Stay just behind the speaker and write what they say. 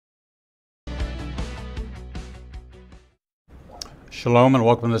Shalom and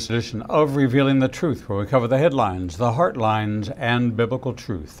welcome to this edition of Revealing the Truth, where we cover the headlines, the heartlines, and biblical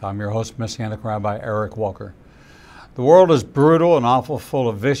truth. I'm your host, Messianic Rabbi Eric Walker. The world is brutal and awful, full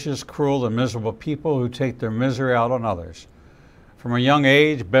of vicious, cruel, and miserable people who take their misery out on others. From a young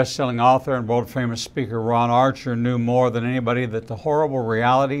age, best-selling author and world-famous speaker Ron Archer knew more than anybody that the horrible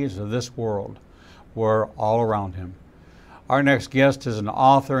realities of this world were all around him. Our next guest is an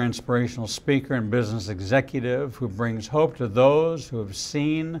author, inspirational speaker, and business executive who brings hope to those who have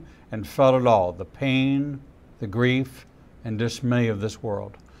seen and felt it all, the pain, the grief, and dismay of this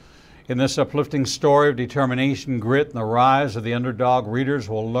world. In this uplifting story of determination, grit, and the rise of the underdog, readers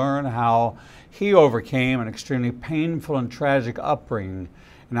will learn how he overcame an extremely painful and tragic upbringing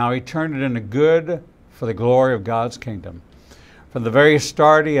and how he turned it into good for the glory of God's kingdom. From the very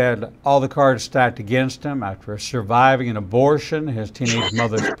start, he had all the cards stacked against him. After surviving an abortion his teenage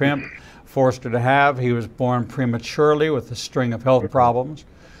mother's pimp forced her to have, he was born prematurely with a string of health problems.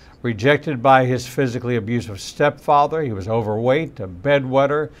 Rejected by his physically abusive stepfather, he was overweight, a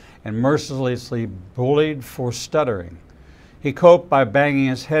bedwetter, and mercilessly bullied for stuttering. He coped by banging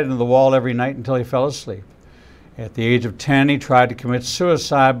his head into the wall every night until he fell asleep. At the age of 10, he tried to commit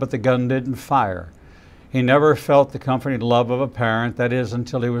suicide, but the gun didn't fire. He never felt the comforting love of a parent, that is,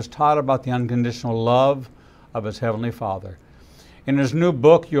 until he was taught about the unconditional love of his Heavenly Father. In his new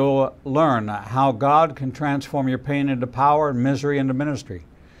book, you'll learn how God can transform your pain into power and misery into ministry,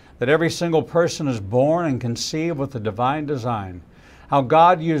 that every single person is born and conceived with a divine design, how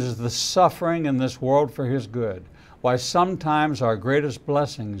God uses the suffering in this world for His good, why sometimes our greatest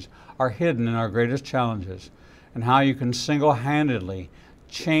blessings are hidden in our greatest challenges, and how you can single-handedly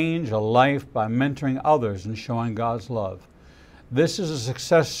change a life by mentoring others and showing God's love. This is a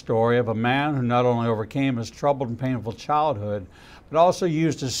success story of a man who not only overcame his troubled and painful childhood, but also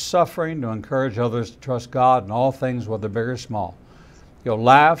used his suffering to encourage others to trust God in all things, whether big or small. You'll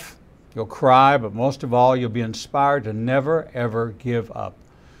laugh, you'll cry, but most of all, you'll be inspired to never, ever give up.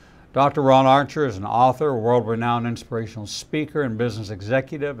 Dr. Ron Archer is an author, a world-renowned inspirational speaker and business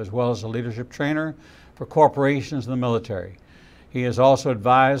executive, as well as a leadership trainer for corporations and the military. He has also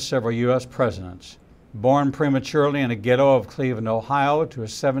advised several U.S. presidents. Born prematurely in a ghetto of Cleveland, Ohio, to a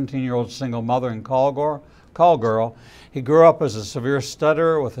 17-year-old single mother and call girl, he grew up as a severe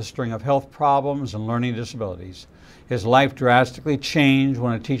stutterer with a string of health problems and learning disabilities. His life drastically changed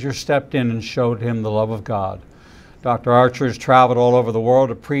when a teacher stepped in and showed him the love of God. Dr. Archer has traveled all over the world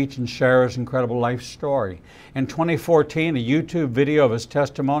to preach and share his incredible life story. In 2014, a YouTube video of his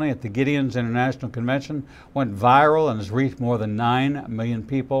testimony at the Gideon's International Convention went viral and has reached more than 9 million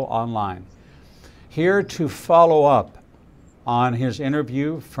people online. Here to follow up on his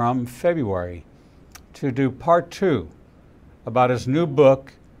interview from February, to do part 2 about his new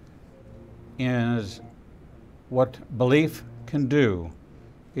book is What Belief Can Do,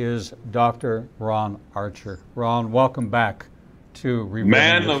 is Dr. Ron Archer. Ron, welcome back to Revealing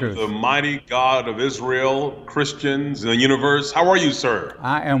Man the of Truth. the mighty God of Israel, Christians, and the universe. How are you, sir?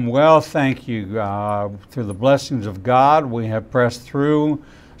 I am well, thank you. Through the blessings of God, we have pressed through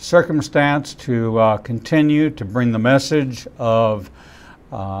circumstance to continue to bring the message of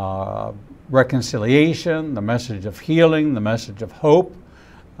reconciliation, the message of healing, the message of hope,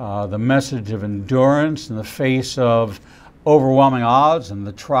 the message of endurance in the face of overwhelming odds and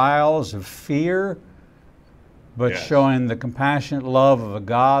the trials of fear, but Yes. showing the compassionate love of a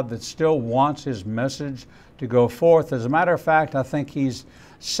God that still wants His message to go forth. As a matter of fact, I think He's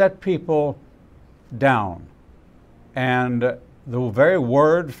set people down. And the very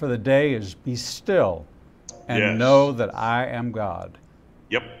word for the day is be still and Yes. know that I am God.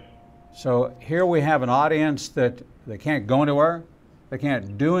 Yep. So here we have an audience that they can't go anywhere, they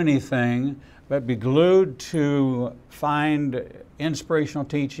can't do anything, but be glued to find inspirational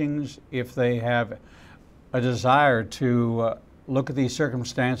teachings if they have a desire to look at these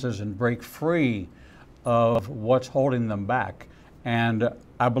circumstances and break free of what's holding them back. And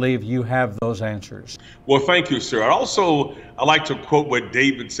I believe you have those answers. Well, thank you, sir. I like to quote what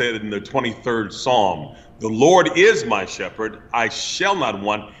David said in the 23rd Psalm. The Lord is my shepherd, I shall not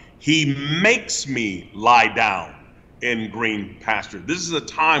want. He makes me lie down in green pasture. This is a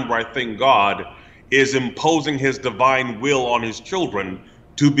time where I think God is imposing His divine will on His children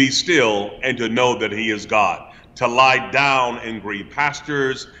to be still and to know that He is God, to lie down in green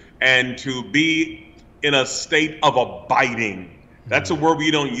pastures and to be in a state of abiding. That's a word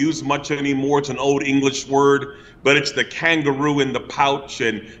we don't use much anymore. It's an old English word, but it's the kangaroo in the pouch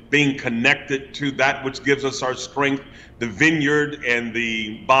and being connected to that which gives us our strength. The vineyard and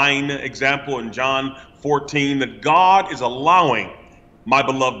the vine example in John 14, that God is allowing, my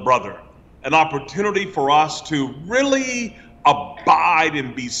beloved brother, an opportunity for us to really abide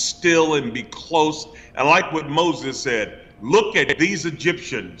and be still and be close. And like what Moses said, look at these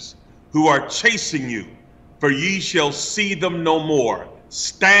Egyptians who are chasing you, for ye shall see them no more.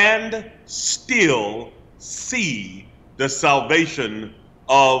 Stand still, see the salvation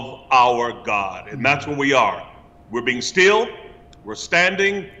of our God. And that's where we are. We're being still, we're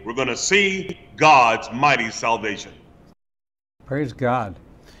standing, we're going to see God's mighty salvation. Praise God.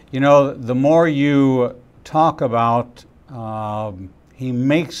 You know, the more you talk about He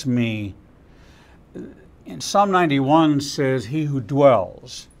makes me, in Psalm 91 says, He who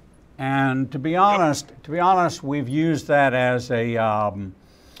dwells. And to be honest, we've used that as a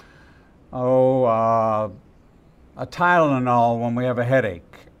Tylenol when we have a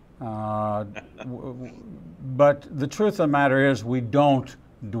headache. But the truth of the matter is we don't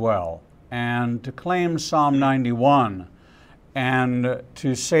dwell. And to claim Psalm 91 and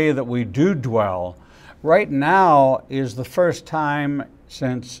to say that we do dwell, right now is the first time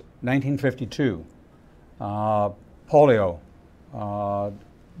since 1952. Polio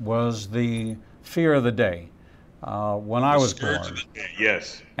was the fear of the day when I was born.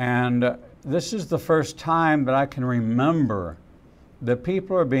 Yes. And this is the first time that I can remember that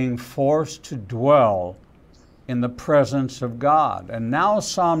people are being forced to dwell in the presence of God. And now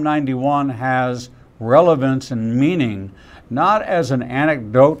Psalm 91 has relevance and meaning, not as an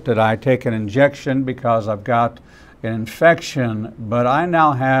anecdote that I take an injection because I've got an infection, but I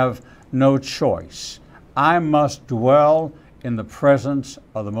now have no choice. I must dwell in the presence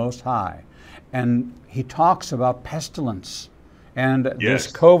of the Most High. And he talks about pestilence. And Yes.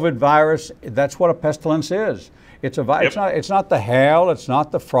 this COVID virus, that's what a pestilence is. It's a virus. It's not the hail, it's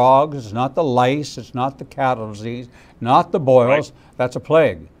not the frogs, it's not the lice, it's not the cattle disease, not the boils. Right. That's a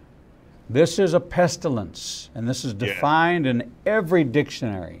plague. This is a pestilence, and this is defined in every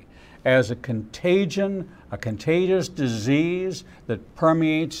dictionary as a contagion, a contagious disease that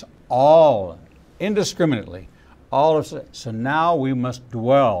permeates all, indiscriminately, all of it. So now we must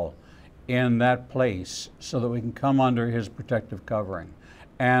dwell in that place so that we can come under his protective covering.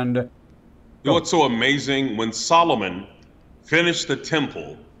 And you know what's so amazing? When Solomon finished the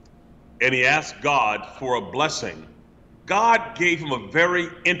temple and he asked God for a blessing, God gave him a very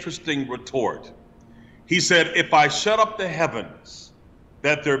interesting retort. He said, if I shut up the heavens,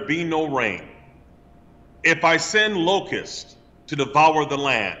 that there be no rain, if I send locusts to devour the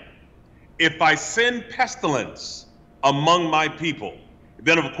land, if I send pestilence among my people,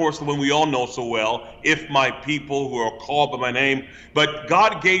 then of course the one we all know so well, if my people who are called by my name, but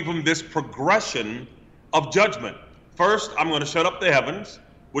God gave him this progression of judgment. First, I'm going to shut up the heavens,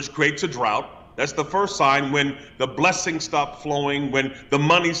 which creates a drought. That's the first sign. When the blessing stops flowing, when the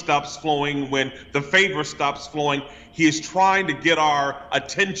money stops flowing, when the favor stops flowing, he is trying to get our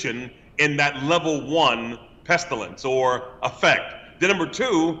attention in that level 1 pestilence or effect. Then number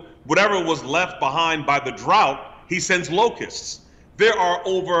 2, whatever was left behind by the drought, he sends locusts. There are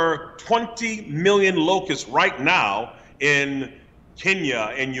over 20 million locusts right now in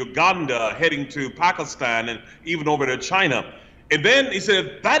Kenya and Uganda, heading to Pakistan and even over to China. And then he said,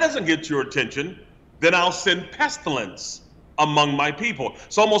 if that doesn't get your attention, then I'll send pestilence among my people.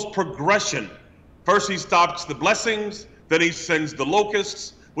 It's almost progression. First he stops the blessings, then he sends the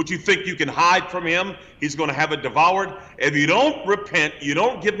locusts, which you think you can hide from him. He's going to have it devoured. If you don't repent, you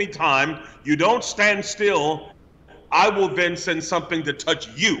don't give me time, you don't stand still, I will then send something to touch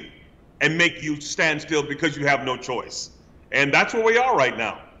you and make you stand still because you have no choice. And that's where we are right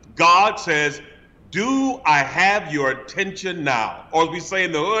now. God says, do I have your attention now? Or as we say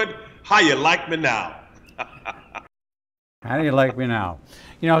in the hood, how you like me now? How do you like me now?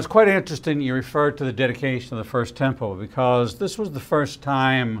 You know, it's quite interesting you referred to the dedication of the first temple, because this was the first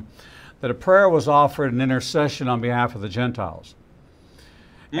time that a prayer was offered in intercession on behalf of the Gentiles.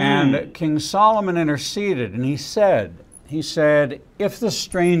 And King Solomon interceded, and he said, if the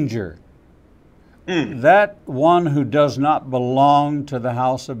stranger, that one who does not belong to the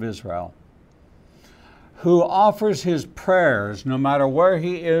house of Israel, who offers his prayers no matter where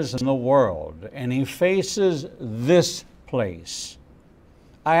he is in the world, and he faces this place,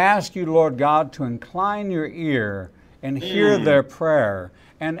 I ask you, Lord God, to incline your ear and hear their prayer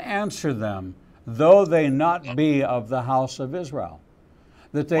and answer them, though they not be of the house of Israel.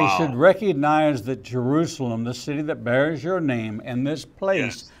 That they should recognize that Jerusalem, the city that bears your name, and this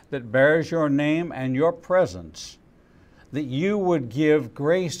place that bears your name and your presence, that you would give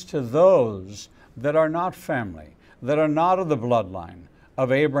grace to those that are not family, that are not of the bloodline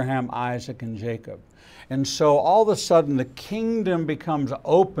of Abraham, Isaac, and Jacob. And so all of a sudden the kingdom becomes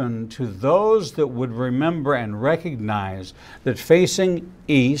open to those that would remember and recognize that facing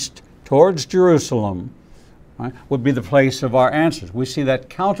east towards Jerusalem, right, would be the place of our answers. We see that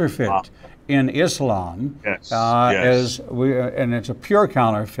counterfeit in Islam, and it's a pure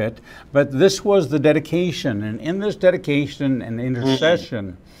counterfeit, but this was the dedication, and in this dedication and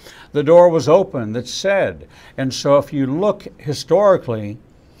intercession, the door was open that said, and so if you look historically,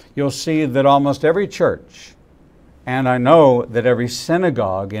 you'll see that almost every church, and I know that every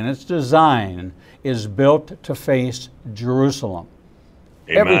synagogue in its design is built to face Jerusalem.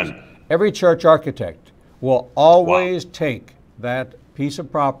 Amen. Every church architect will always take that piece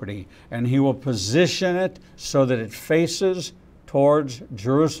of property and he will position it so that it faces towards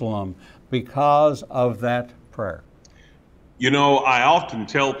Jerusalem because of that prayer. You know, I often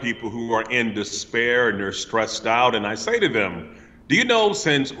tell people who are in despair and they're stressed out, and I say to them, do you know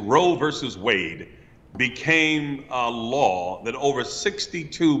since Roe versus Wade became a law that over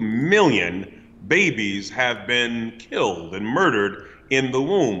 62 million babies have been killed and murdered in the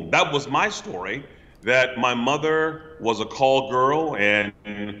womb? That was my story, that my mother was a call girl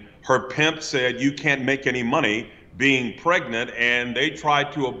and her pimp said, you can't make any money being pregnant, and they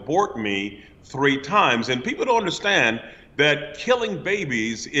tried to abort me 3 times. And people don't understand that killing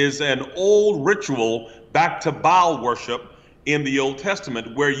babies is an old ritual back to Baal worship in the Old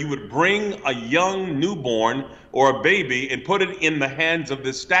Testament, where you would bring a young newborn or a baby and put it in the hands of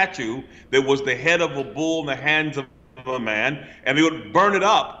this statue that was the head of a bull in the hands of a man, and they would burn it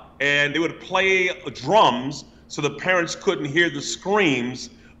up and they would play drums so the parents couldn't hear the screams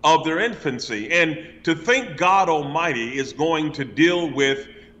of their infancy. And to think God Almighty is going to deal with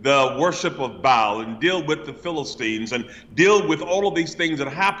the worship of Baal and deal with the Philistines and deal with all of these things that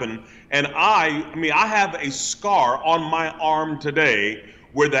happen. And I have a scar on my arm today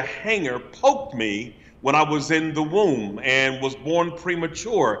where the hanger poked me when I was in the womb and was born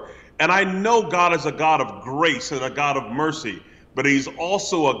premature. And I know God is a God of grace and a God of mercy, but he's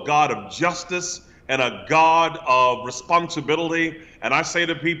also a God of justice and a God of responsibility. And I say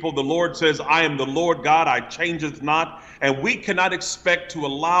to people, the Lord says, I am the Lord God, I changeth not. And we cannot expect to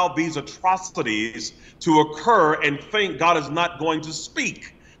allow these atrocities to occur and think God is not going to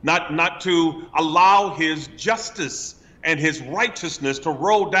speak, not to allow his justice and his righteousness to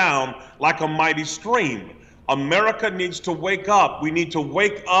roll down like a mighty stream. America needs to wake up. We need to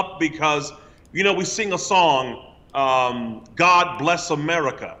wake up because, you know, we sing a song, God bless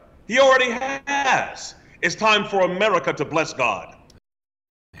America. He already has. It's time for America to bless God.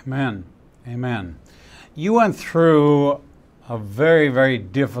 Amen. Amen. You went through a very, very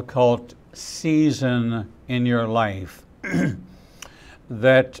difficult season in your life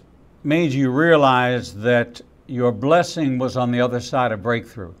that made you realize that your blessing was on the other side of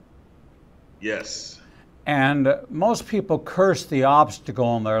breakthrough. Yes. And most people curse the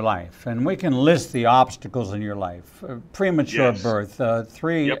obstacle in their life, and we can list the obstacles in your life: premature birth,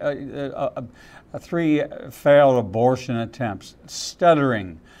 3 failed abortion attempts,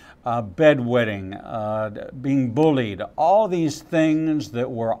 stuttering, bedwetting, being bullied, all these things that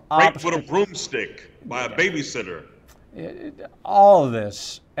were raped with a broomstick by a babysitter. All of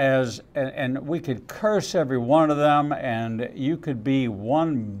this, and we could curse every one of them, and you could be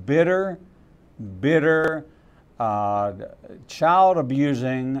one bitter, child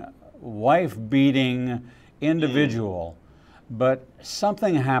abusing, wife beating individual. But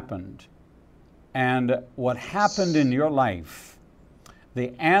something happened, and what happened in your life,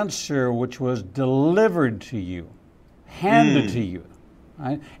 the answer which was delivered to you, handed to you,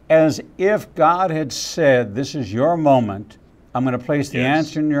 right? As if God had said, this is your moment, I'm going to place the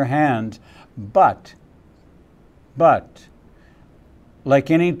answer in your hand, but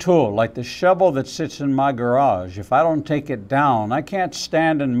like any tool, like the shovel that sits in my garage, if I don't take it down, I can't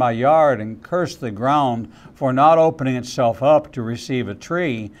stand in my yard and curse the ground for not opening itself up to receive a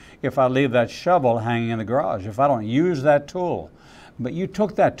tree if I leave that shovel hanging in the garage, if I don't use that tool. But you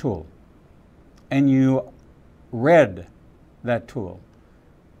took that tool and you read that tool.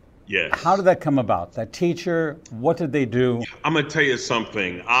 Yes. How did that come about? That teacher, what did they do? I'm going to tell you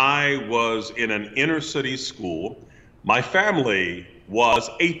something. I was in an inner city school. My family was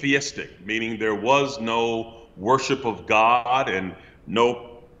atheistic, meaning there was no worship of God and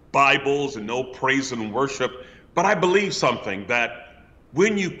no Bibles and no praise and worship. But I believe something, that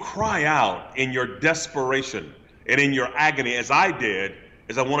when you cry out in your desperation and in your agony, as I did,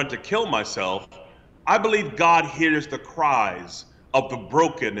 as I wanted to kill myself, I believe God hears the cries of the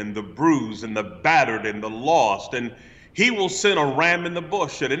broken and the bruised and the battered and the lost, and he will send a ram in the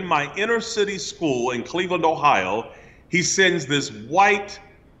bush. And in my inner city school in Cleveland, Ohio, he sends this white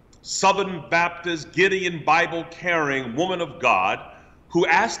Southern Baptist Gideon Bible carrying woman of God who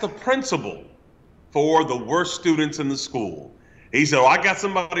asked the principal for the worst students in the school. He said, oh, I got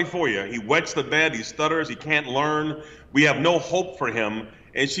somebody for you. He wets the bed, he stutters, he can't learn. We have no hope for him.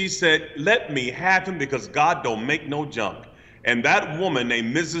 And she said, let me have him because God don't make no junk. And that woman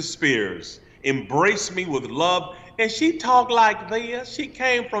named Mrs. Spears embraced me with love. And she talked like this. She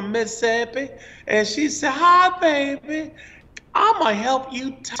came from Mississippi. And she said, hi, baby. I'm going to help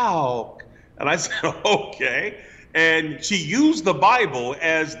you talk. And I said, okay. And she used the Bible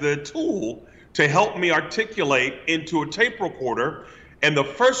as the tool to help me articulate into a tape recorder. And the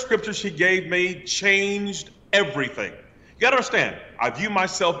first scripture she gave me changed everything. You gotta understand, I view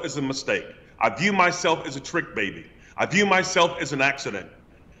myself as a mistake. I view myself as a trick baby. I view myself as an accident.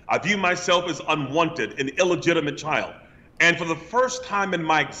 I view myself as unwanted, an illegitimate child. And for the first time in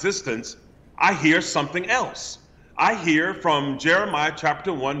my existence, I hear something else. I hear from Jeremiah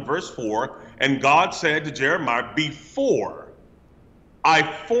chapter 1, verse 4, and God said to Jeremiah, before I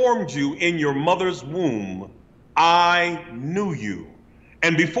formed you in your mother's womb, I knew you.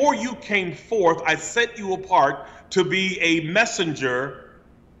 And before you came forth, I set you apart to be a messenger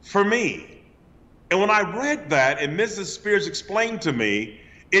for me. And when I read that and Mrs. Spears explained to me,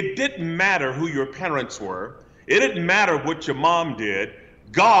 it didn't matter who your parents were. It didn't matter what your mom did.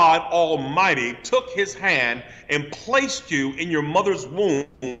 God Almighty took his hand and placed you in your mother's womb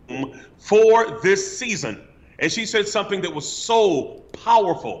for this season. And she said something that was so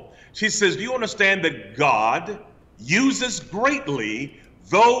powerful. She says, do you understand that God uses greatly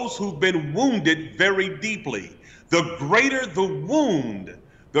those who've been wounded very deeply? The greater the wound,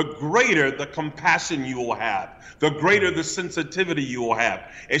 the greater the compassion you will have, the greater the sensitivity you will have.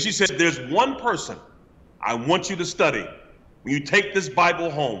 And she said, there's one person I want you to study. When you take this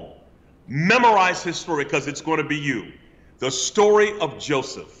Bible home, memorize his story because it's going to be you. The story of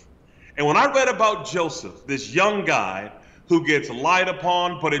Joseph. And when I read about Joseph, this young guy who gets lied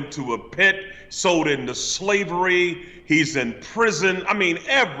upon, put into a pit, sold into slavery, he's in prison. I mean,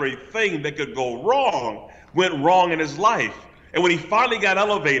 everything that could go wrong went wrong in his life. And when he finally got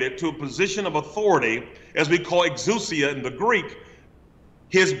elevated to a position of authority, as we call exousia in the Greek,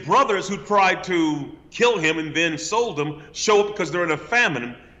 his brothers who tried to kill him and then sold him show up because they're in a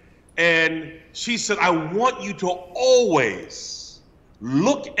famine. And she said, I want you to always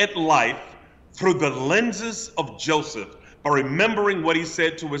look at life through the lenses of Joseph by remembering what he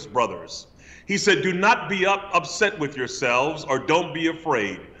said to his brothers. He said, do not be upset with yourselves or don't be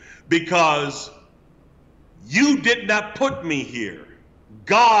afraid because you did not put me here.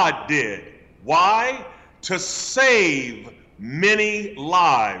 God did. Why? To save many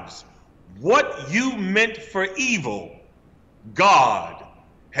lives. What you meant for evil, God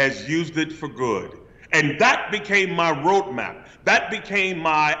has used it for good. And that became my roadmap. That became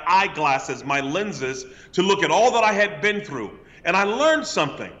my eyeglasses, my lenses to look at all that I had been through. And I learned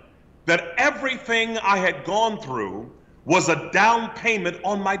something, that everything I had gone through was a down payment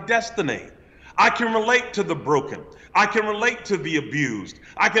on my destiny. I can relate to the broken. I can relate to the abused.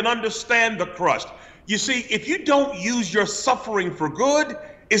 I can understand the crushed. You see, if you don't use your suffering for good,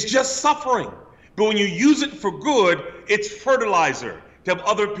 it's just suffering. But when you use it for good, it's fertilizer to help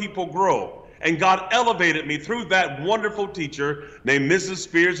other people grow. And God elevated me through that wonderful teacher named Mrs.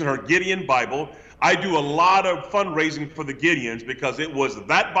 Spears and her Gideon Bible. I do a lot of fundraising for the Gideons because it was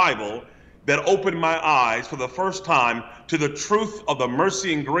that Bible that opened my eyes for the first time to the truth of the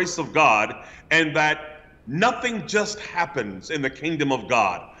mercy and grace of God, and that nothing just happens in the kingdom of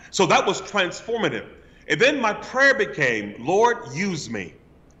God. So that was transformative. And then my prayer became, Lord, use me.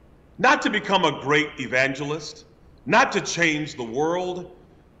 Not to become a great evangelist, not to change the world,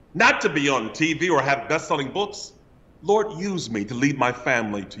 not to be on TV or have best-selling books. Lord, use me to lead my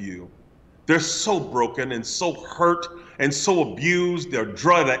family to you. They're so broken and so hurt and so abused. They're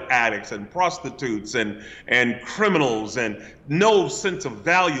drug addicts and prostitutes and criminals and no sense of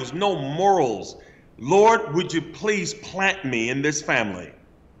values, no morals. Lord, would you please plant me in this family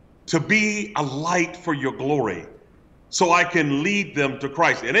to be a light for your glory so I can lead them to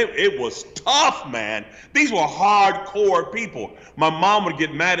Christ. And it was tough, man. These were hardcore people. My mom would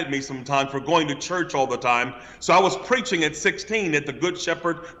get mad at me sometimes for going to church all the time. So I was preaching at 16 at the Good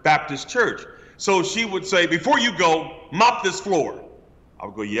Shepherd Baptist Church. So she would say, before you go, mop this floor. I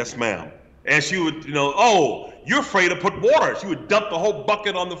would go, yes, ma'am. And she would, oh, you're afraid to put water. She would dump the whole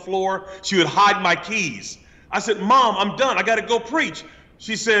bucket on the floor. She would hide my keys. I said, Mom, I'm done. I got to go preach.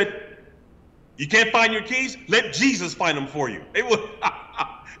 She said, you can't find your keys? Let Jesus find them for you. It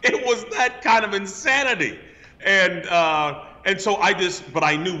was that kind of insanity. And so but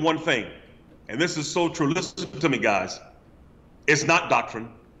I knew one thing, and this is so true. Listen to me, guys. It's not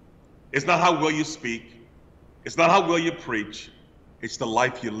doctrine. It's not how well you speak. It's not how well you preach. It's the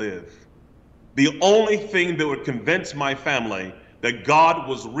life you live. The only thing that would convince my family that God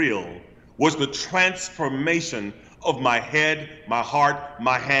was real was the transformation of my head, my heart,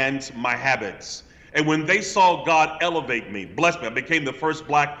 my hands, my habits. And when they saw God elevate me, bless me, I became the first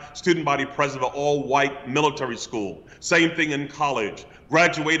black student body president of all-white military school. Same thing in college.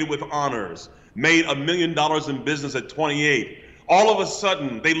 Graduated with honors. Made $1 million in business at 28. All of a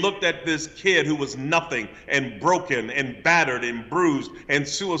sudden, they looked at this kid who was nothing and broken and battered and bruised and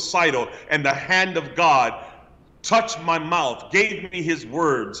suicidal, and the hand of God touched my mouth, gave me his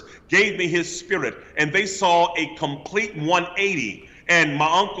words, gave me his spirit, and they saw a complete 180. And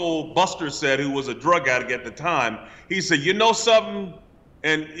my uncle Buster said, who was a drug addict at the time, he said, you know something?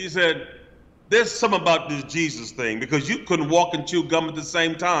 And he said, there's something about this Jesus thing, because you couldn't walk and chew gum at the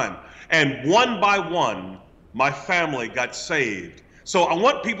same time. And one by one, my family got saved. So I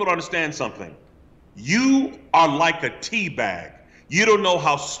want people to understand something. You are like a tea bag. You don't know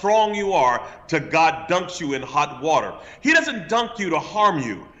how strong you are till God dunks you in hot water. He doesn't dunk you to harm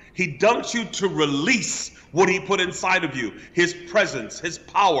you. He dunks you to release what he put inside of you, his presence, his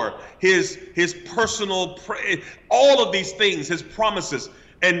power, his personal, all of these things, his promises.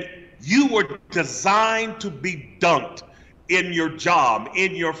 And you were designed to be dunked in your job,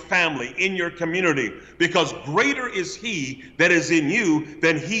 in your family, in your community, because greater is he that is in you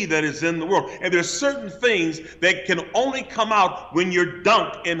than he that is in the world. And there's certain things that can only come out when you're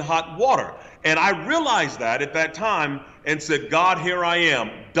dunked in hot water. And I realized that at that time and said, God, here I am,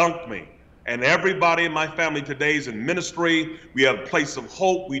 dunk me. And everybody in my family today is in ministry. We have a place of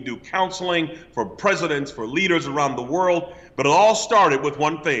hope. We do counseling for presidents, for leaders around the world. But it all started with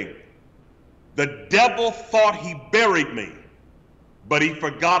one thing. The devil thought he buried me, but he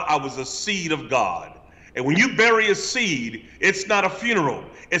forgot I was a seed of God. And when you bury a seed, it's not a funeral.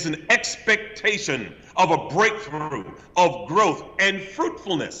 It's an expectation of a breakthrough, of growth and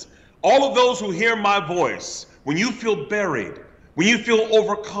fruitfulness. All of those who hear my voice, when you feel buried, when you feel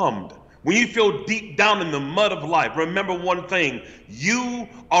overcome, when you feel deep down in the mud of life, remember one thing: you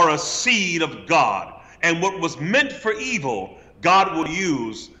are a seed of God. And what was meant for evil, God will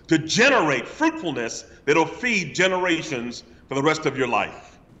use to generate fruitfulness that'll feed generations for the rest of your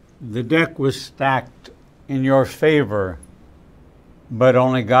life. The deck was stacked in your favor, but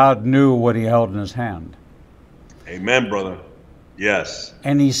only God knew what he held in his hand. Amen, brother. Yes.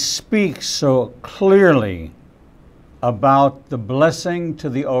 And he speaks so clearly about the blessing to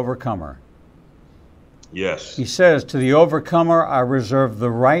the overcomer. Yes. He says, to the overcomer, I reserve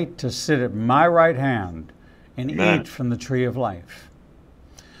the right to sit at my right hand and Amen. eat from the tree of life.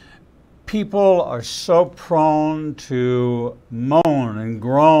 People are so prone to moan and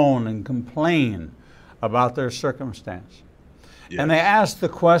groan and complain about their circumstance. Yes. And they ask the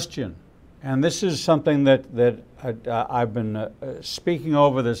question, and this is something that I've been speaking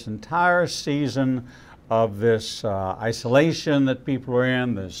over this entire season of this isolation that people are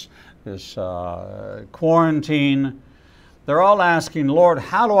in, this quarantine. They're all asking, Lord,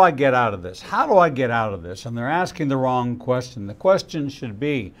 how do I get out of this? How do I get out of this? And they're asking the wrong question. The question should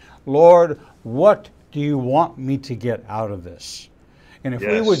be, Lord, what do you want me to get out of this? And if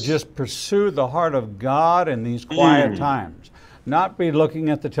we would just pursue the heart of God in these quiet times, not be looking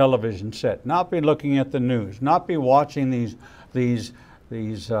at the television set, not be looking at the news, not be watching these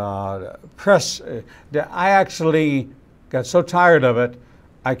press. I actually got so tired of it,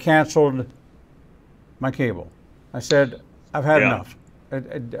 I canceled my cable. I said, I've had enough.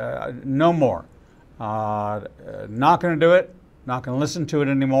 No more. Not going to do it. Not going to listen to it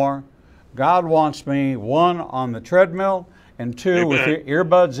anymore. God wants me, one, on the treadmill, and two, with the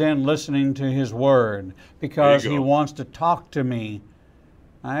earbuds in, listening to his word, because he wants to talk to me,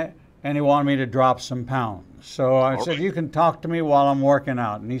 right? And he wanted me to drop some pounds. So I said, you can talk to me while I'm working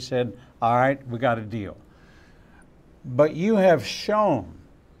out. And he said, all right, we got a deal. But you have shown,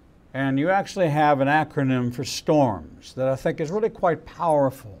 and you actually have an acronym for storms that I think is really quite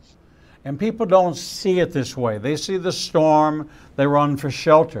powerful. And people don't see it this way. They see the storm, they run for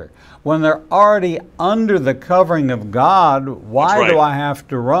shelter. When they're already under the covering of God, why do I have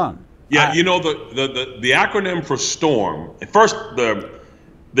to run? Yeah, you know, the acronym for storm, first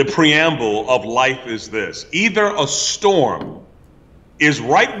the preamble of life is this: either a storm is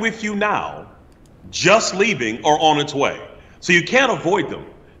right with you now, just leaving, or on its way. So you can't avoid them.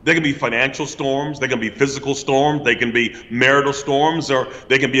 They can be financial storms, they can be physical storms, they can be marital storms, or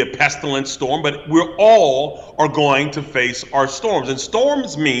they can be a pestilence storm, but we're all are going to face our storms. And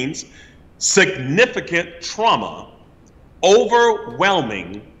storms means significant trauma,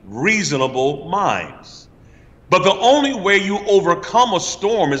 overwhelming reasonable minds. But the only way you overcome a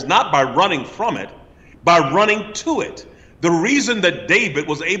storm is not by running from it, by running to it. The reason that David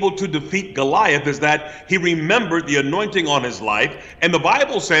was able to defeat Goliath is that he remembered the anointing on his life. And the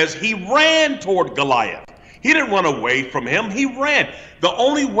Bible says he ran toward Goliath. He didn't run away from him. He ran. The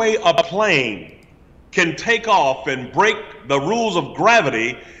only way a plane can take off and break the rules of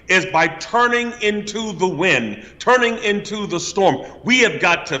gravity is by turning into the wind, turning into the storm. We have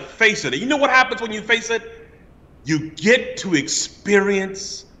got to face it. And you know what happens when you face it? You get to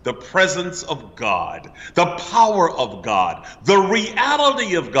experience the presence of God, the power of God, the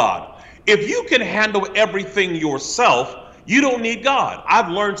reality of God. If you can handle everything yourself, you don't need God. I've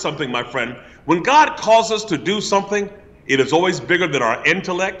learned something, my friend. When God calls us to do something, it is always bigger than our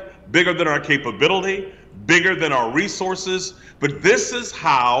intellect, bigger than our capability, bigger than our resources. But this is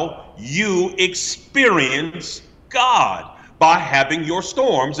how you experience God, by having your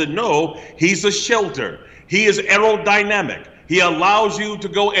storms and know He's a shelter. He is aerodynamic. He allows you to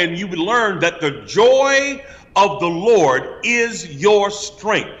go, and you learn that the joy of the Lord is your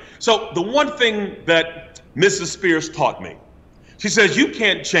strength. So the one thing that Mrs. Spears taught me, she says, you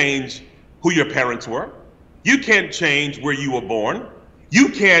can't change who your parents were. You can't change where you were born. You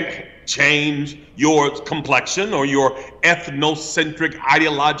can't change your complexion or your ethnocentric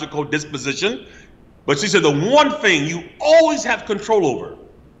ideological disposition. But she said the one thing you always have control over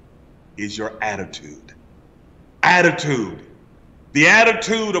is your attitude. Attitude. The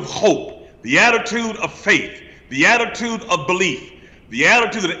attitude of hope, the attitude of faith, the attitude of belief, the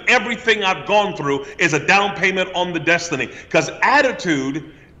attitude that everything I've gone through is a down payment on the destiny. Because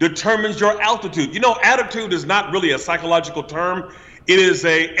attitude determines your altitude. You know, attitude is not really a psychological term. It is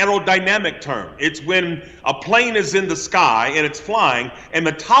an aerodynamic term. It's when a plane is in the sky and it's flying and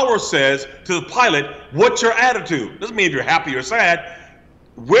the tower says to the pilot, what's your attitude? Doesn't mean if you're happy or sad.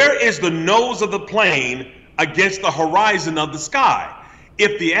 Where is the nose of the plane against the horizon of the sky?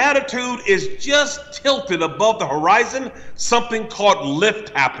 If the attitude is just tilted above the horizon, something called lift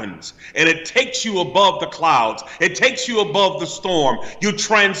happens, and it takes you above the clouds. It takes you above the storm. You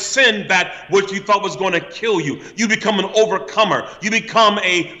transcend that which you thought was going to kill you. You become an overcomer. You become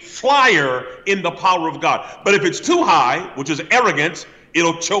a flyer in the power of God. But if it's too high, which is arrogance,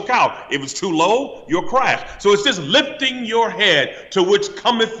 it'll choke out. If it's too low, you'll crash. So it's just lifting your head, to which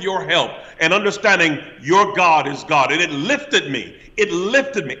cometh your help, and understanding your God is God. And it lifted me. It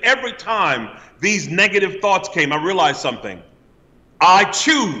lifted me. Every time these negative thoughts came, I realized something. I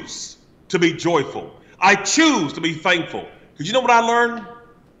choose to be joyful. I choose to be thankful. Because you know what I learned?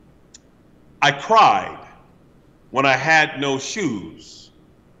 I cried when I had no shoes,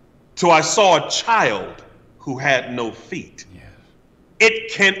 till I saw a child who had no feet.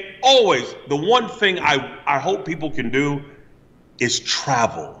 It can always, the one thing I hope people can do is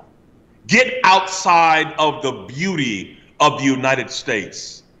travel. Get outside of the beauty of the United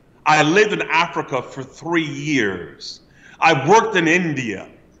States. I lived in Africa for 3 years. I worked in India.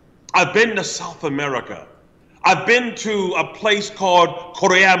 I've been to South America. I've been to a place called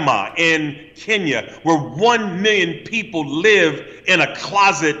Koreama in Kenya, where 1 million people live in a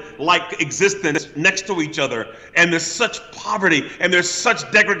closet-like existence next to each other. And there's such poverty, and there's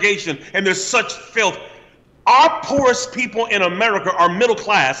such degradation, and there's such filth. Our poorest people in America are middle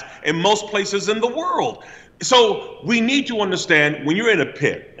class in most places in the world. So we need to understand, when you're in a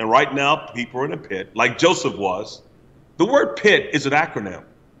pit, and right now people are in a pit, like Joseph was, the word pit is an acronym.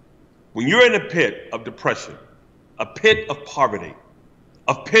 When you're in a pit of depression, a pit of poverty,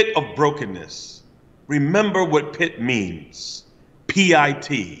 a pit of brokenness, remember what pit means.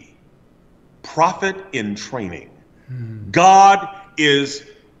 P-I-T, prophet in training. God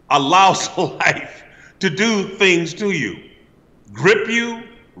allows life to do things to you. Grip you,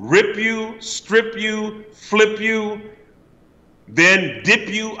 rip you, strip you, flip you, then dip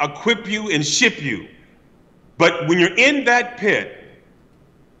you, equip you, and ship you. But when you're in that pit,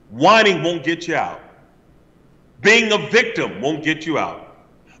 whining won't get you out. Being a victim won't get you out.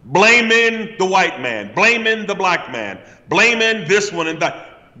 Blaming the white man, blaming the black man, blaming this one and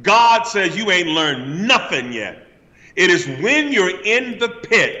that. God says you ain't learned nothing yet. It is when you're in the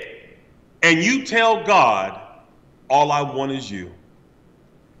pit and you tell God, all I want is you.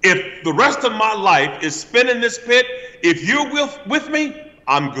 If the rest of my life is spent in this pit, if you're with me,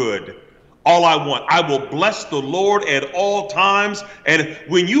 I'm good. All I want, I will bless the Lord at all times. And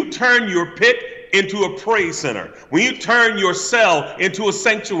when you turn your pit into a praise center, when you turn your cell into a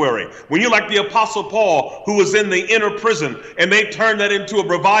sanctuary, when you're like the Apostle Paul, who was in the inner prison, and they turned that into a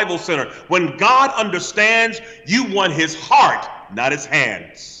revival center, when God understands you want his heart, not his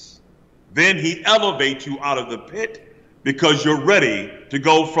hands, then he elevates you out of the pit, because you're ready to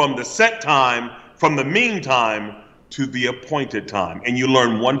go from the set time, from the meantime, to the appointed time. And you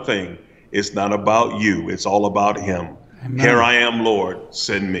learn one thing: it's not about you, it's all about him. Amen. Here I am, Lord,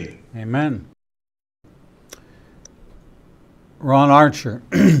 send me. Amen. Ron Archer,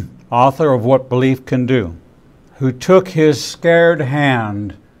 author of What Belief Can Do, who took his scared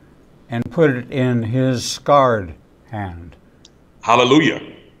hand and put it in his scarred hand. Hallelujah.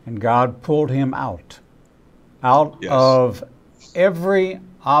 And God pulled him out Yes. of every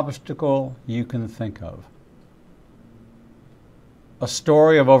obstacle you can think of. A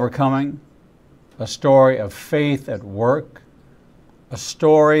story of overcoming, a story of faith at work, a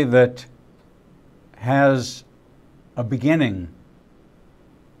story that has a beginning,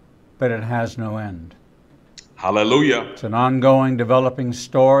 but it has no end. Hallelujah. It's an ongoing, developing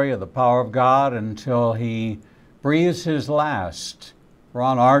story of the power of God until he breathes his last.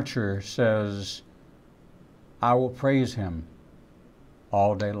 Ron Archer says, I will praise him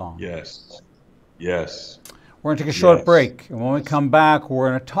all day long. Yes. Yes. We're going to take a short Yes. break, and when we come back, we're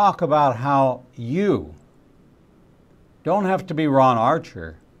going to talk about how you don't have to be Ron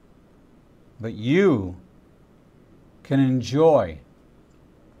Archer, but you can enjoy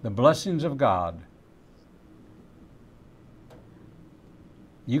the blessings of God.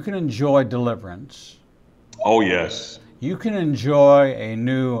 You can enjoy deliverance. Oh, yes. You can enjoy a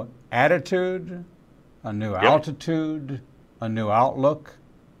new attitude, a new altitude, a new outlook,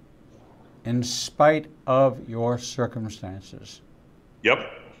 in spite of your circumstances. Yep.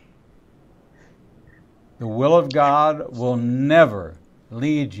 The will of God will never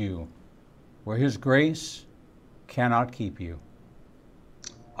lead you where His grace cannot keep you.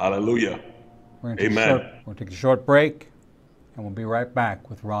 Hallelujah. We're going Amen. to take a short break, and we'll be right back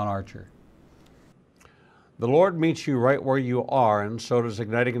with Ron Archer. The Lord meets you right where you are, and so does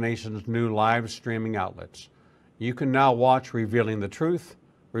Igniting a Nation's new live streaming outlets. You can now watch Revealing the Truth,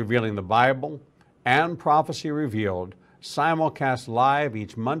 Revealing the Bible, and Prophecy Revealed simulcast live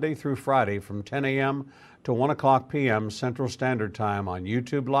each Monday through Friday from 10 a.m. to 1 o'clock p.m. Central Standard Time on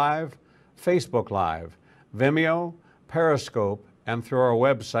YouTube Live, Facebook Live, Vimeo, Periscope, and through our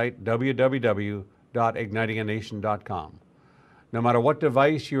website, www.ignitinganation.com. No matter what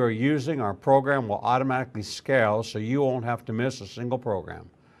device you are using, our program will automatically scale so you won't have to miss a single program.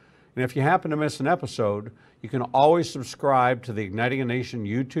 And if you happen to miss an episode, you can always subscribe to the Igniting a Nation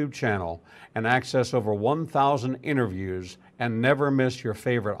YouTube channel and access over 1,000 interviews and never miss your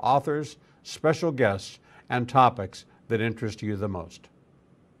favorite authors, special guests, and topics that interest you the most.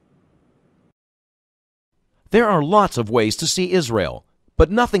 There are lots of ways to see Israel, but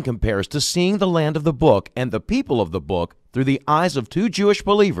nothing compares to seeing the land of the book and the people of the book through the eyes of two Jewish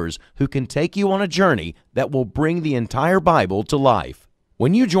believers who can take you on a journey that will bring the entire Bible to life.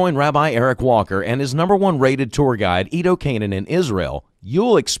 When you join Rabbi Eric Walker and his #1 rated tour guide, Edo Canaan, in Israel,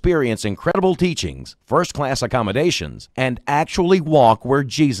 you'll experience incredible teachings, first-class accommodations, and actually walk where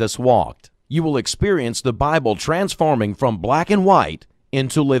Jesus walked. You will experience the Bible transforming from black and white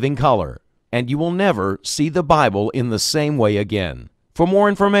into living color, and you will never see the Bible in the same way again. For more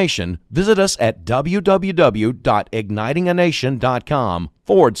information, visit us at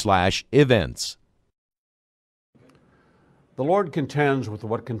www.ignitinganation.com/events. The Lord contends with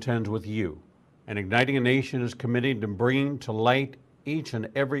what contends with you, and Igniting a Nation is committed to bringing to light each and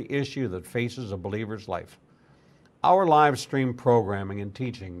every issue that faces a believer's life. Our live stream programming and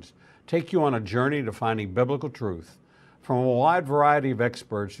teachings take you on a journey to finding biblical truth from a wide variety of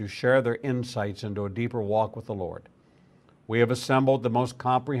experts who share their insights into a deeper walk with the Lord. We have assembled the most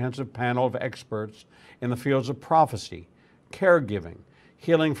comprehensive panel of experts in the fields of prophecy, caregiving,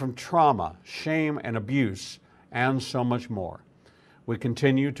 healing from trauma, shame, and abuse, and so much more. We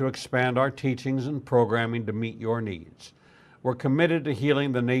continue to expand our teachings and programming to meet your needs. We're committed to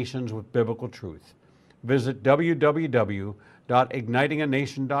healing the nations with biblical truth. Visit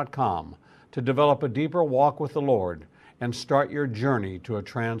www.ignitinganation.com to develop a deeper walk with the Lord and start your journey to a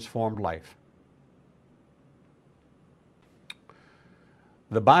transformed life.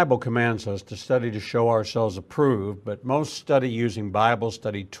 The Bible commands us to study to show ourselves approved, but most study using Bible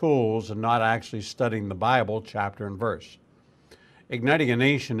study tools and not actually studying the Bible chapter and verse. Igniting a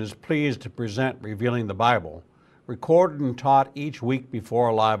Nation is pleased to present Revealing the Bible, recorded and taught each week before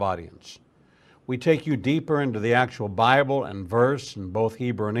a live audience. We take you deeper into the actual Bible and verse in both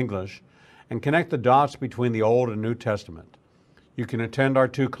Hebrew and English, and connect the dots between the Old and New Testament. You can attend our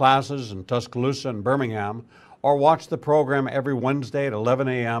 2 classes in Tuscaloosa and Birmingham, or watch the program every Wednesday at 11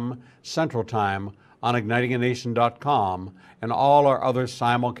 a.m. Central Time on ignitinganation.com and all our other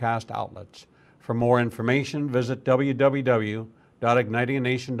simulcast outlets. For more information, visit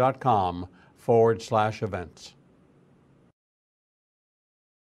www.ignitinganation.com/events.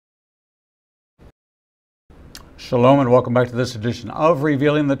 Shalom and welcome back to this edition of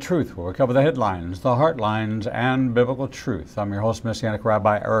Revealing the Truth, where we cover the headlines, the heart lines, and biblical truth. I'm your host, Messianic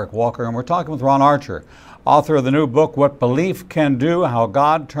Rabbi Eric Walker, and we're talking with Ron Archer, author of the new book, What Belief Can Do, How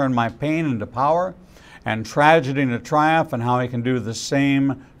God Turned My Pain into Power and Tragedy into Triumph, and how He can do the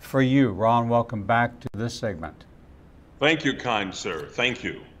same for you. Ron, welcome back to this segment. Thank you, kind sir. Thank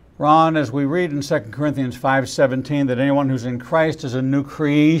you. Ron, as we read in 2 Corinthians 5:17, that anyone who's in Christ is a new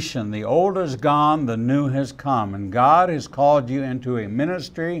creation. The old is gone, the new has come. And God has called you into a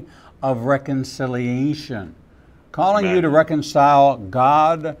ministry of reconciliation, calling you to reconcile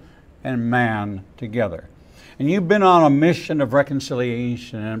God and man together. And you've been on a mission of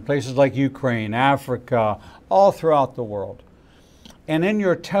reconciliation in places like Ukraine, Africa, all throughout the world. And in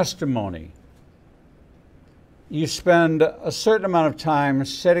your testimony, you spend a certain amount of time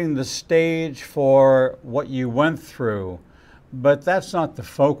setting the stage for what you went through, but that's not the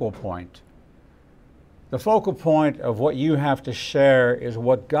focal point. The focal point of what you have to share is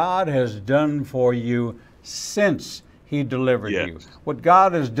what God has done for you since He delivered you. What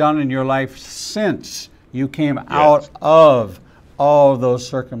God has done in your life since you came out of all those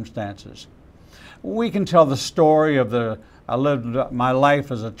circumstances. We can tell the story of I lived my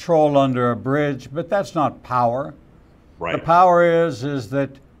life as a troll under a bridge, but that's not power. Right. The power is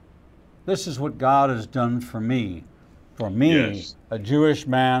that this is what God has done for me. For me, a Jewish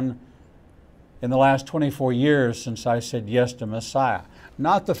man, in the last 24 years since I said yes to Messiah.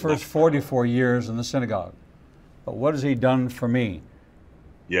 Not the first 44 years in the synagogue, but what has He done for me?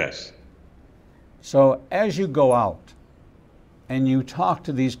 Yes. So as you go out and you talk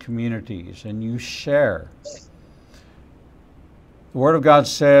to these communities and you share, the Word of God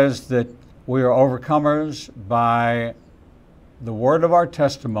says that we are overcomers by the word of our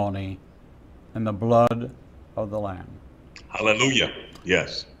testimony and the blood of the Lamb. Hallelujah.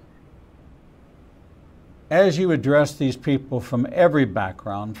 Yes. As you address these people from every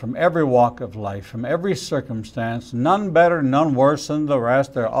background, from every walk of life, from every circumstance, none better, none worse than the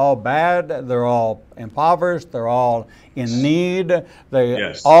rest. They're all bad. They're all impoverished. They're all in need.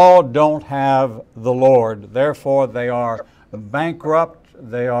 They all don't have the Lord. Therefore, they are bankrupt.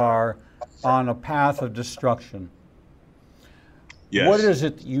 They are on a path of destruction. Yes. What is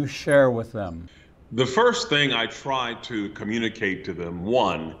it you share with them? The first thing I try to communicate to them,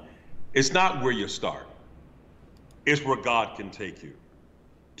 one, it's not where you start. It's where God can take you.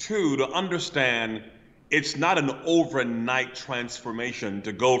 Two, to understand it's not an overnight transformation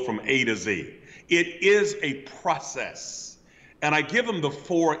to go from A to Z. It is a process. And I give them the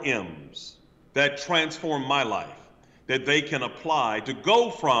 4 M's that transform my life, that they can apply to go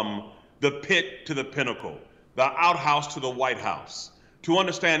from the pit to the pinnacle, the outhouse to the White House, to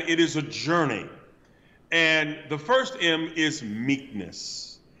understand it is a journey. And the first M is meekness.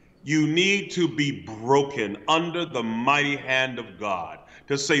 You need to be broken under the mighty hand of God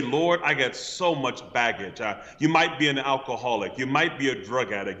to say, Lord, I got so much baggage. You might be an alcoholic. You might be a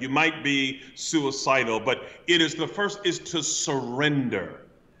drug addict. You might be suicidal. But the first is to surrender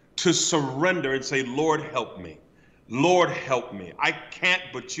and say, Lord, help me. Lord, help me. I can't,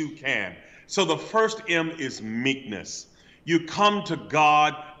 but you can. So the first M is meekness. You come to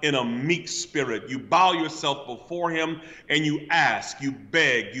God in a meek spirit. You bow yourself before Him and you ask, you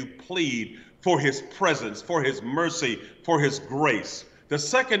beg, you plead for His presence, for His mercy, for His grace. The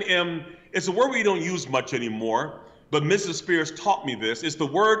second M is a word we don't use much anymore, but Mrs. Spears taught me this. It's the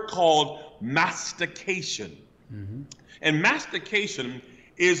word called mastication. Mm-hmm. And mastication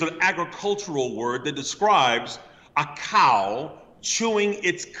is an agricultural word that describes a cow chewing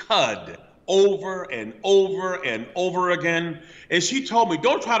its cud over and over and over again. And she told me,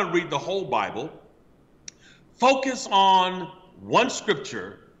 don't try to read the whole Bible. Focus on one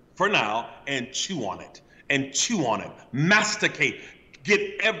scripture for now and chew on it and chew on it. Masticate.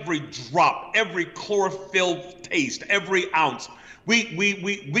 Get every drop, every chlorophyll taste, every ounce.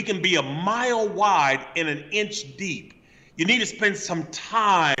 We can be a mile wide and an inch deep. You need to spend some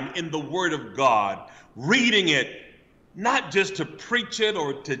time in the Word of God, reading it, not just to preach it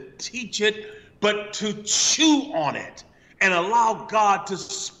or to teach it, but to chew on it and allow God to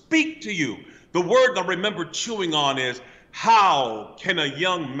speak to you. The word I remember chewing on is, how can a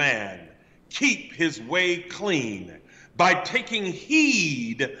young man keep his way clean? By taking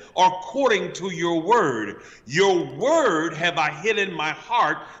heed according to your word. Your word have I hid in my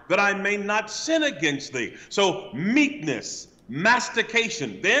heart that I may not sin against thee. So meekness,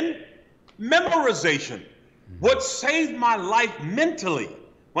 mastication, then memorization. What saved my life mentally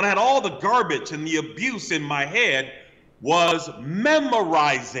when I had all the garbage and the abuse in my head was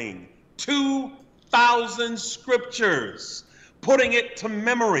memorizing 2,000 scriptures, putting it to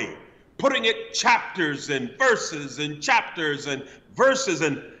memory, putting it chapters and verses and chapters and verses.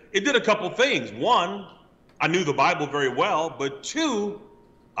 And it did a couple things. One, I knew the Bible very well, but two,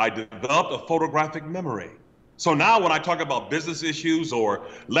 I developed a photographic memory. So now when I talk about business issues or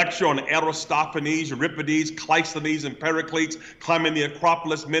lecture on Aristophanes, Euripides, Cleisthenes, and Pericles, climbing the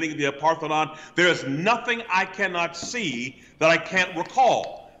Acropolis, meeting the Parthenon, there's nothing I cannot see that I can't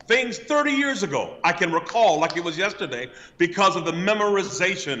recall. Things 30 years ago, I can recall like it was yesterday because of the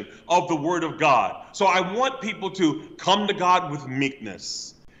memorization of the Word of God. So I want people to come to God with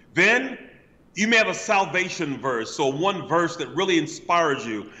meekness. Then you may have a salvation verse, so one verse that really inspires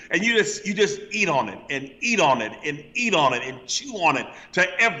you, and you just eat on it and eat on it and eat on it and chew on it till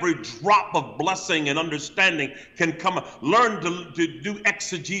every drop of blessing and understanding can come. Learn to do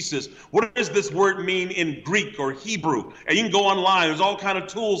exegesis. What does this word mean in Greek or Hebrew? And you can go online. There's all kind of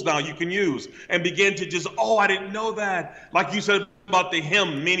tools now you can use and begin to just, oh, I didn't know that. Like you said about the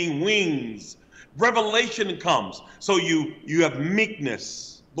hymn, meaning wings. Revelation comes. So you have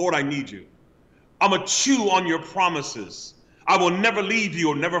meekness. Lord, I need you. I'm going to chew on your promises. I will never leave you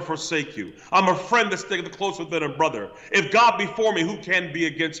or never forsake you. I'm a friend that's sticking closer than a brother. If God be for me, who can be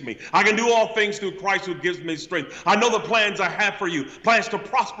against me? I can do all things through Christ who gives me strength. I know the plans I have for you, plans to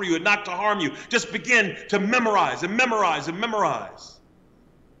prosper you and not to harm you. Just begin to memorize and memorize and memorize.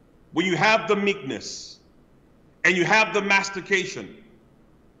 When you have the meekness and you have the mastication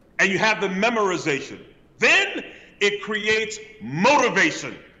and you have the memorization, then it creates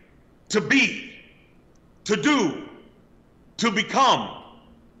motivation to be, to do, to become.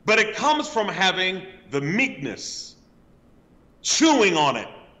 But it comes from having the meekness, chewing on it,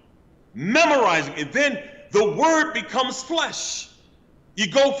 memorizing it. Then the word becomes flesh. You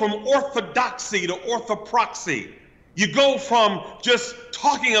go from orthodoxy to orthopraxy. You go from just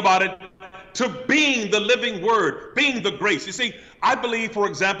talking about it to being the living word, being the grace. You see, I believe, for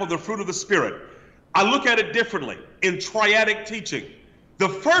example, the fruit of the Spirit. I look at it differently in triadic teaching. The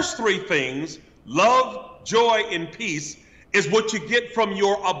first three things, love, joy, and peace, is what you get from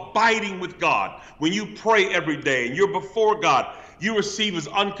your abiding with God. When you pray every day and you're before God, you receive his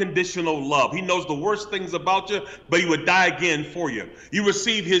unconditional love. He knows the worst things about you, but he would die again for you. You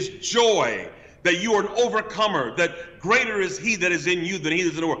receive his joy, that you are an overcomer, that greater is he that is in you than he that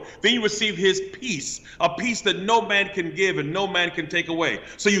is in the world. Then you receive his peace, a peace that no man can give and no man can take away.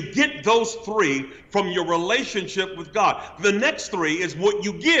 So you get those three from your relationship with God. The next three is what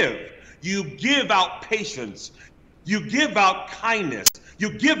you give. You give out patience. You give out kindness.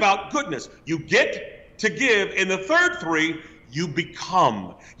 You give out goodness. You get to give. And the third three, you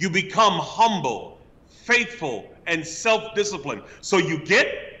become. You become humble, faithful, and self-disciplined. So you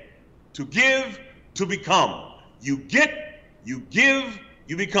get to give, to become. You get, you give,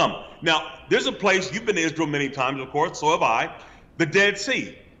 you become. Now, there's a place, you've been to Israel many times, of course, so have I, the Dead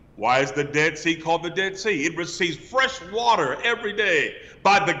Sea. Why is the Dead Sea called the Dead Sea? It receives fresh water every day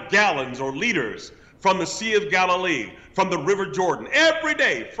by the gallons or liters from the Sea of Galilee, from the River Jordan. Every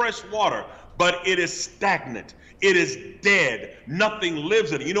day, fresh water, but it is stagnant. It is dead. Nothing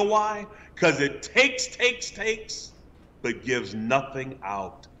lives in it. You know why? Because it takes, but gives nothing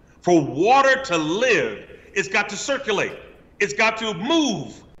out. For water to live, it's got to circulate. It's got to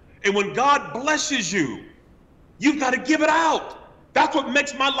move. And when God blesses you, you've got to give it out. That's what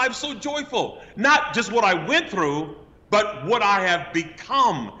makes my life so joyful. Not just what I went through, but what I have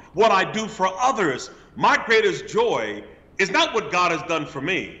become, what I do for others. My greatest joy is not what God has done for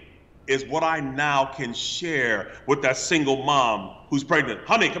me, is what I now can share with that single mom who's pregnant.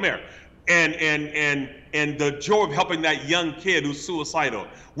 Honey, come here. And the joy of helping that young kid who's suicidal,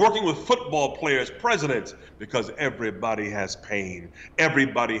 working with football players, presidents, because everybody has pain.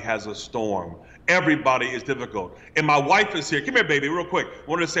 Everybody has a storm. Everybody is difficult. And my wife is here. Come here, baby, real quick. I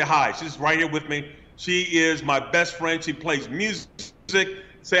wanted to say hi. She's right here with me. She is my best friend. She plays music.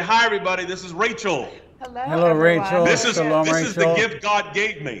 Say hi, everybody. This is Rachel. Hello, Rachel. This is the gift God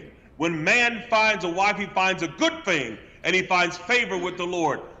gave me. When man finds a wife, he finds a good thing, and he finds favor with the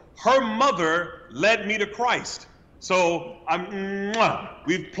Lord. Her mother led me to Christ. So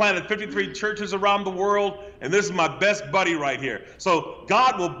we've planted 53 churches around the world, and this is my best buddy right here. So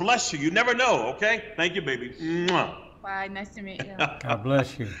God will bless you. You never know, okay? Thank you, baby. Bye, nice to meet you. God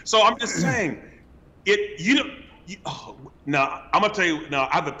bless you. So I'm just saying, now I'm gonna tell you, now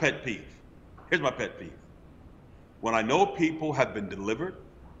I have a pet peeve. Here's my pet peeve. When I know people have been delivered,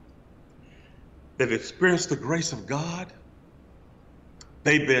 they've experienced the grace of God,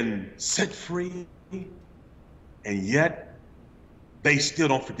 they've been set free, and yet they still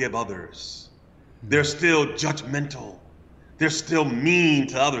don't forgive others. They're still judgmental. They're still mean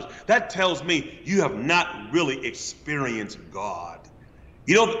to others. That tells me you have not really experienced God.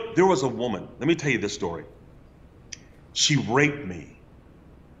 You know, there was a woman, let me tell you this story. She raped me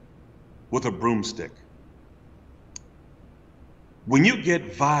with a broomstick. When you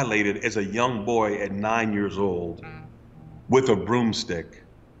get violated as a young boy at 9 years old with a broomstick,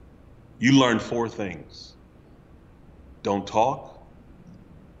 you learn 4 things. Don't talk,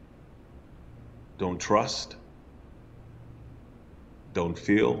 don't trust, don't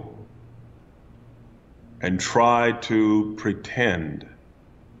feel, and try to pretend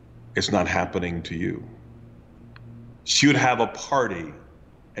it's not happening to you. She would have a party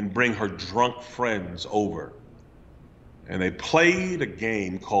and bring her drunk friends over. And they played a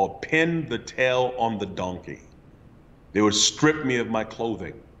game called Pin the Tail on the Donkey. They would strip me of my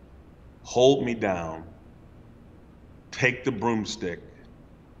clothing, hold me down, take the broomstick,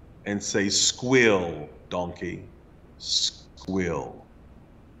 and say, "Squeal, donkey, squeal."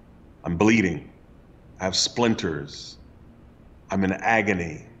 I'm bleeding. I have splinters. I'm in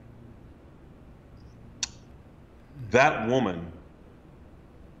agony. That woman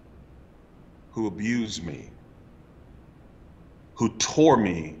who abused me, who tore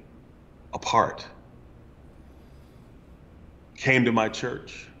me apart, came to my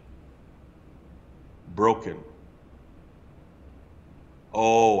church, broken.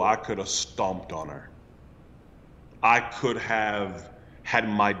 Oh, I could have stomped on her. I could have had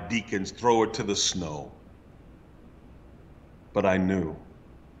my deacons throw her to the snow. But I knew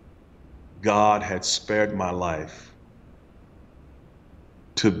God had spared my life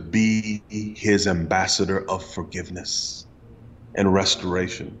to be his ambassador of forgiveness and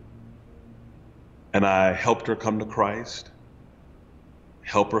restoration. And I helped her come to Christ,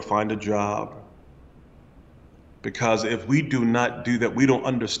 help her find a job. Because if we do not do that, we don't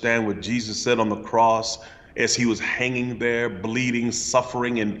understand what Jesus said on the cross as he was hanging there, bleeding,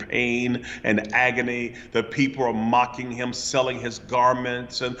 suffering in pain and agony. The people are mocking him, selling his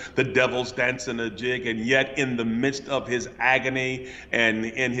garments, and the devil's dancing a jig. And yet in the midst of his agony and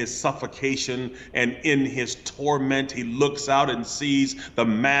in his suffocation and in his torment, he looks out and sees the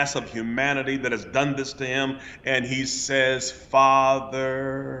mass of humanity that has done this to him. And he says,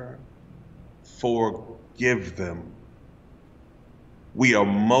 "Father, forgive them." We are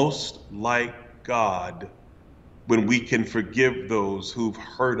most like God when we can forgive those who've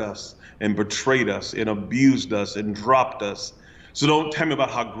hurt us and betrayed us and abused us and dropped us. So don't tell me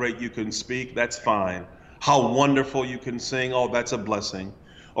about how great you can speak. That's fine. How wonderful you can sing. Oh, that's a blessing.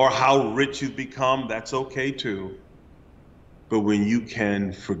 Or how rich you've become. That's okay too. But when you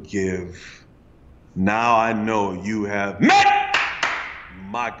can forgive, now I know you have met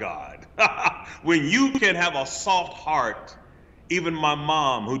my God. When you can have a soft heart. Even my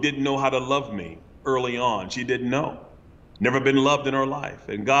mom, who didn't know how to love me early on, she didn't know, never been loved in her life.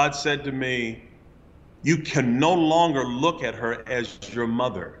 And God said to me, you can no longer look at her as your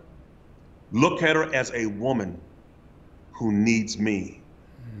mother. Look at her as a woman who needs me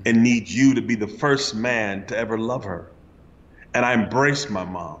and needs you to be the first man to ever love her. And I embraced my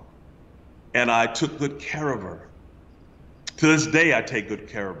mom and I took good care of her. To this day, I take good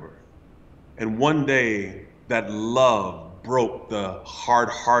care of her. And one day, that love broke the hard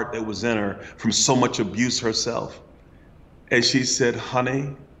heart that was in her from so much abuse herself. And she said,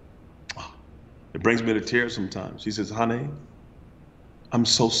 "Honey," it brings me to tears sometimes. She says, "Honey, I'm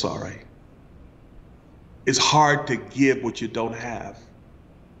so sorry. It's hard to give what you don't have."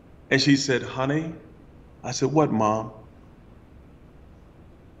 And she said, "Honey," I said, "What, Mom?"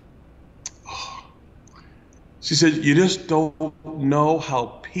 She said, "You just don't know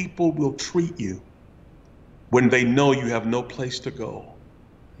how people will treat you when they know you have no place to go."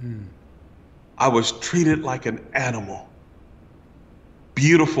 I was treated like an animal.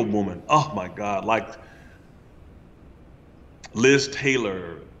 Beautiful woman. Oh my God, like Liz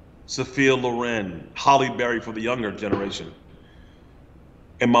Taylor, Sophia Loren, Holly Berry for the younger generation.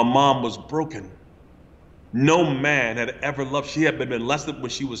 And my mom was broken. No man had ever loved. She had been molested when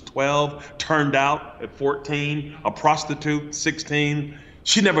she was 12, turned out at 14, a prostitute, 16.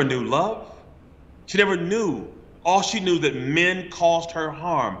 She never knew love. She never knew. All she knew that men caused her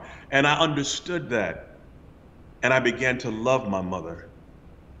harm. And I understood that. And I began to love my mother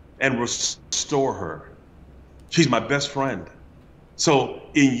and restore her. She's my best friend. So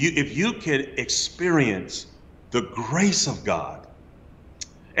if you can experience the grace of God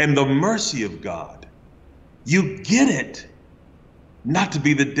and the mercy of God, you get it not to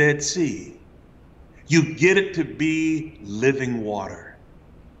be the Dead Sea. You get it to be living water,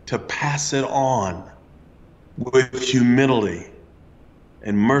 to pass it on with humility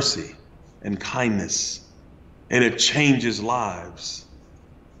and mercy and kindness, and it changes lives.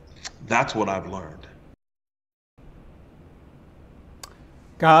 That's what I've learned.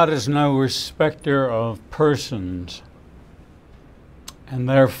 God is no respecter of persons, and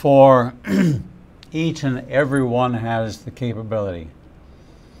therefore each and every one has the capability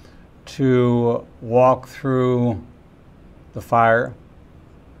to walk through the fire,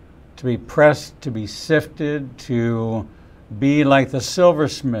 to be pressed, to be sifted, to be like the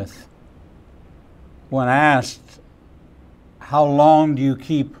silversmith when asked, how long do you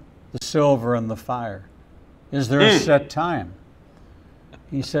keep the silver in the fire? Is there a set time?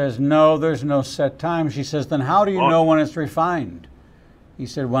 He says, no, there's no set time. She says, then how do you know when it's refined? He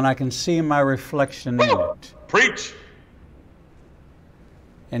said, when I can see my reflection in it. Preach.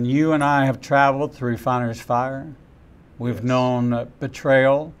 And you and I have traveled through refiner's fire. We've known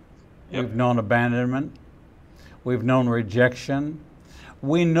betrayal. Yep. We've known abandonment. We've known rejection.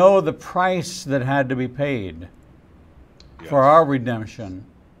 We know the price that had to be paid for our redemption.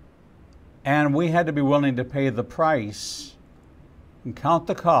 And we had to be willing to pay the price and count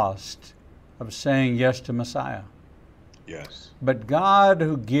the cost of saying yes to Messiah. Yes. But God,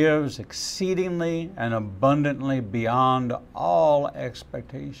 who gives exceedingly and abundantly beyond all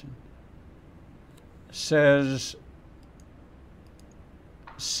expectation, says,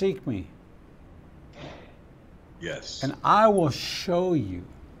 seek me. Yes. And I will show you.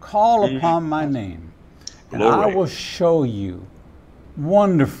 Call upon my name, and Glory. I will show you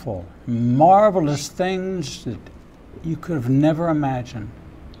wonderful, marvelous things that you could have never imagined.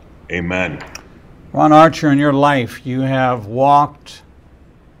 Amen. Ron Archer, in your life, you have walked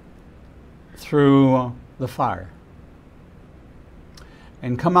through the fire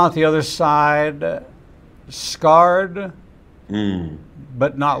and come out the other side scarred,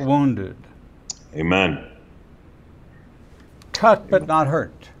 but not wounded. Amen. Cut, but not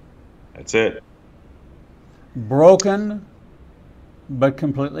hurt. That's it. Broken, but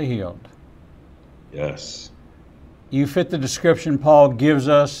completely healed. Yes. You fit the description Paul gives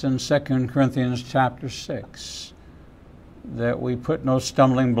us in 2 Corinthians chapter 6, that we put no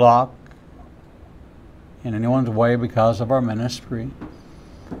stumbling block in anyone's way because of our ministry,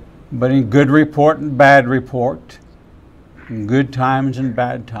 but in good report and bad report, in good times and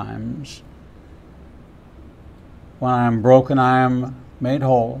bad times. When I am broken, I am made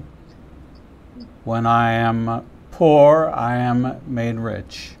whole. When I am poor, I am made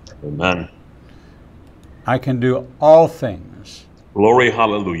rich. Amen. I can do all things Glory,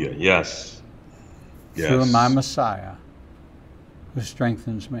 hallelujah. Yes. Yes. through my Messiah who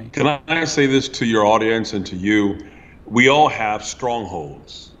strengthens me. Can I say this to your audience and to you? We all have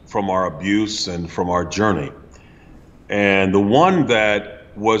strongholds from our abuse and from our journey. And the one that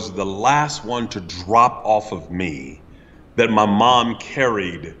was the last one to drop off of me, that my mom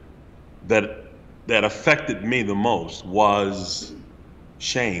carried, that affected me the most, was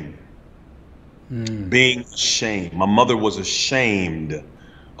shame. Being ashamed. My mother was ashamed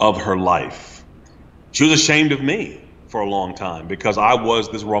of her life. She was ashamed of me for a long time because I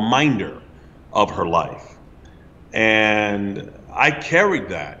was this reminder of her life. And I carried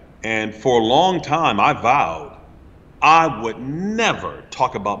that. And for a long time, I vowed I would never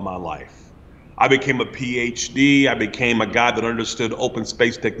talk about my life. I became a PhD. I became a guy that understood open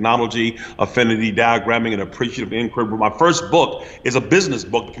space technology, affinity diagramming, and appreciative inquiry. My first book is a business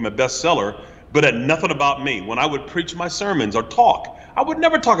book, became a bestseller, but had nothing about me. When I would preach my sermons or talk, I would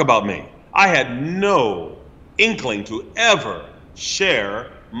never talk about me. I had no inkling to ever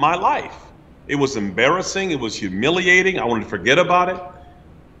share my life. It was embarrassing. It was humiliating. I wanted to forget about it.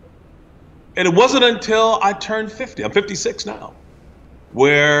 And it wasn't until I turned 50, I'm 56 now,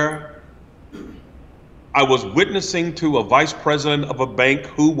 where I was witnessing to a vice president of a bank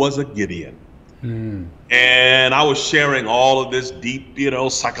who was a Gideon. And I was sharing all of this deep,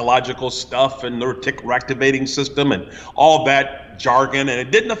 psychological stuff and the reticular activating system and all that jargon, and it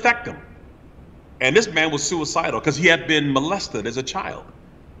didn't affect him. And this man was suicidal because he had been molested as a child.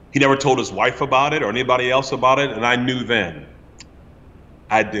 He never told his wife about it or anybody else about it, and I knew then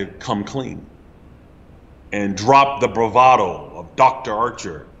I had to come clean and drop the bravado of Dr.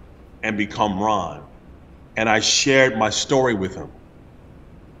 Archer and become Ron. And I shared my story with him.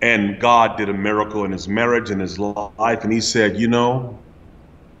 And God did a miracle in his marriage and his life. And he said,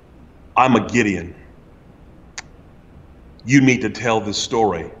 I'm a Gideon. You need to tell this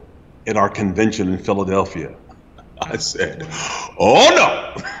story at our convention in Philadelphia. I said, oh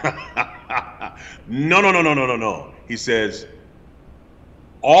no. No. He says,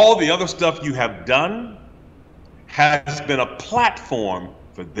 all the other stuff you have done has been a platform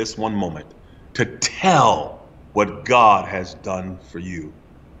for this one moment to tell what God has done for you.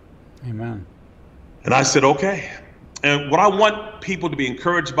 Amen. And I said, okay. And what I want people to be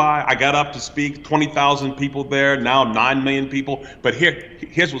encouraged by, I got up to speak, 20,000 people there, now 9 million people. But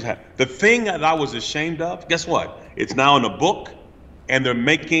here's what's happening. The thing that I was ashamed of, guess what? It's now in a book, and they're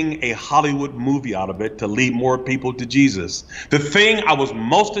making a Hollywood movie out of it to lead more people to Jesus. The thing I was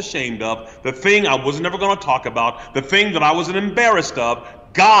most ashamed of, the thing I was never going to talk about, the thing that I was embarrassed of,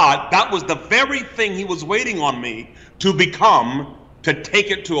 God, that was the very thing he was waiting on me to become, to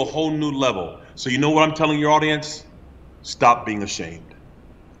take it to a whole new level. So you know what I'm telling your audience? Stop being ashamed.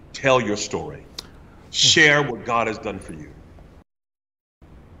 Tell your story. Share what God has done for you.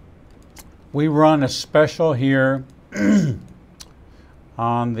 We run a special here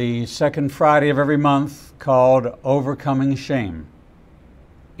on the second Friday of every month called Overcoming Shame.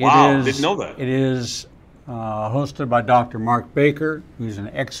 Wow, didn't know that. It is hosted by Dr. Mark Baker, who's an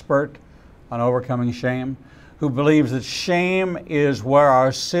expert on overcoming shame, who believes that shame is where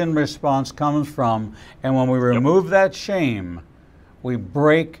our sin response comes from. And when we remove that shame, we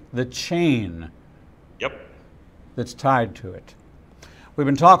break the chain that's tied to it. We've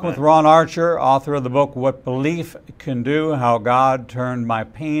been talking with Ron Archer, author of the book, What Belief Can Do, how God turned my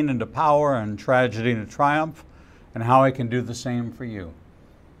pain into power and tragedy into triumph, and how he can do the same for you.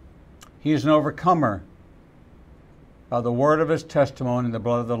 He is an overcomer by the word of his testimony and the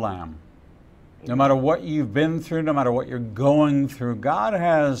blood of the Lamb. No matter what you've been through, no matter what you're going through, God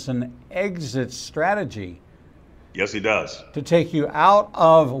has an exit strategy. Yes, he does. To take you out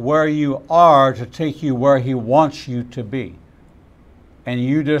of where you are, to take you where he wants you to be. And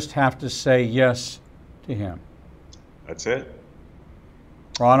you just have to say yes to him. That's it.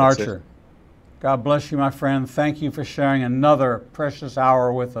 Ron Archer, God bless you, my friend. Thank you for sharing another precious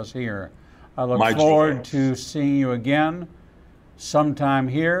hour with us here. I look forward to seeing you again. Sometime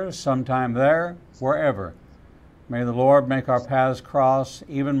here, sometime there, wherever. May the Lord make our paths cross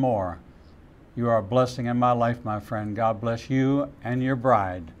even more. You are a blessing in my life, my friend. God bless you and your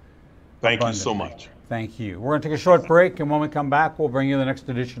bride. Thank you so much. Thank you. We're going to take a short break, and when we come back, we'll bring you the next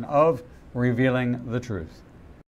edition of Revealing the Truth.